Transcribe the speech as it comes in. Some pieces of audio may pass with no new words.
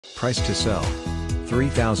Price to sell: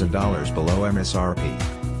 $3,000 below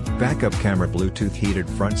MSRP. Backup camera, Bluetooth, heated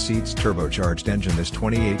front seats, turbocharged engine. This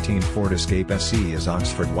 2018 Ford Escape SE is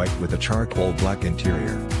Oxford white with a charcoal black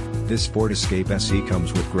interior. This Ford Escape SE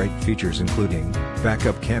comes with great features including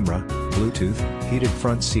backup camera, Bluetooth, heated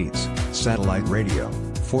front seats, satellite radio,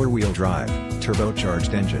 4-wheel drive,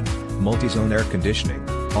 turbocharged engine, multi-zone air conditioning,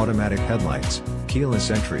 automatic headlights, keyless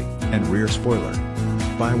entry, and rear spoiler.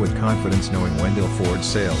 Buy with confidence knowing Wendle Ford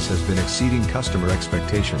Sales has been exceeding customer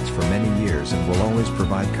expectations for many years and will always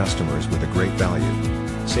provide customers with a great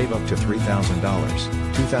value. Save up to $3,000,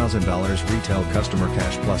 $2,000 retail customer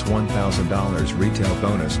cash plus $1,000 retail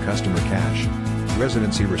bonus customer cash.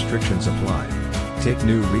 Residency restrictions apply. Take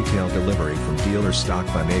new retail delivery from dealer stock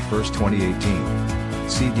by May 1, 2018.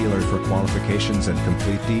 See dealer for qualifications and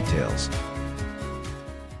complete details.